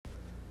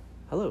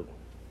Hello,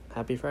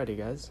 happy Friday,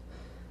 guys.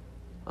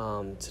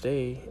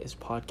 Today is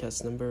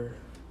podcast number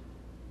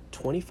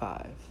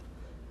 25,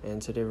 and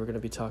today we're going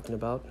to be talking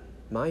about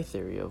my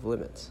theory of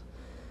limits.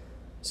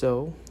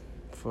 So,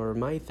 for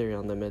my theory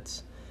on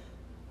limits,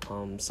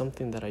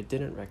 something that I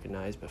didn't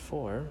recognize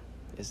before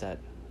is that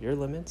your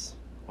limits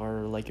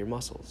are like your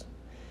muscles.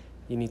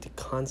 You need to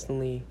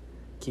constantly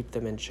keep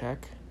them in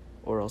check,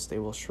 or else they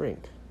will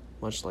shrink.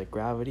 Much like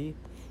gravity,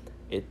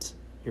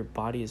 your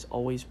body is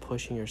always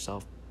pushing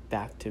yourself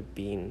back to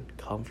being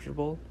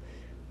comfortable,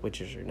 which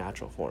is your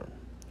natural form.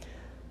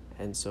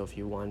 And so if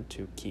you want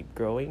to keep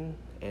growing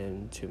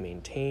and to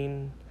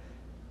maintain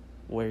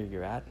where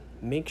you're at,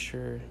 make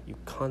sure you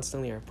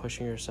constantly are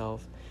pushing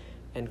yourself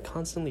and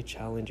constantly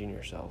challenging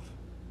yourself.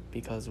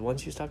 Because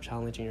once you stop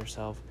challenging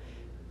yourself,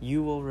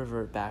 you will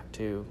revert back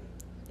to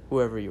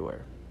whoever you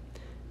were.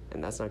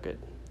 And that's not good.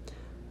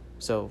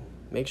 So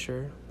make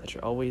sure that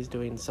you're always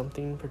doing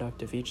something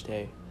productive each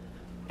day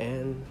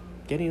and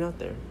getting out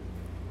there.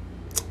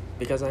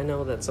 Because I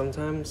know that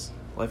sometimes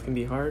life can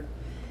be hard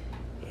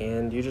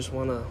and you just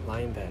want to lie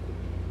in bed.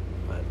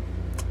 But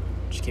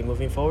just keep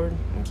moving forward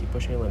and keep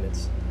pushing your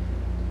limits.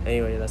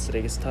 Anyway, that's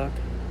today's talk.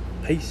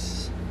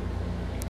 Peace.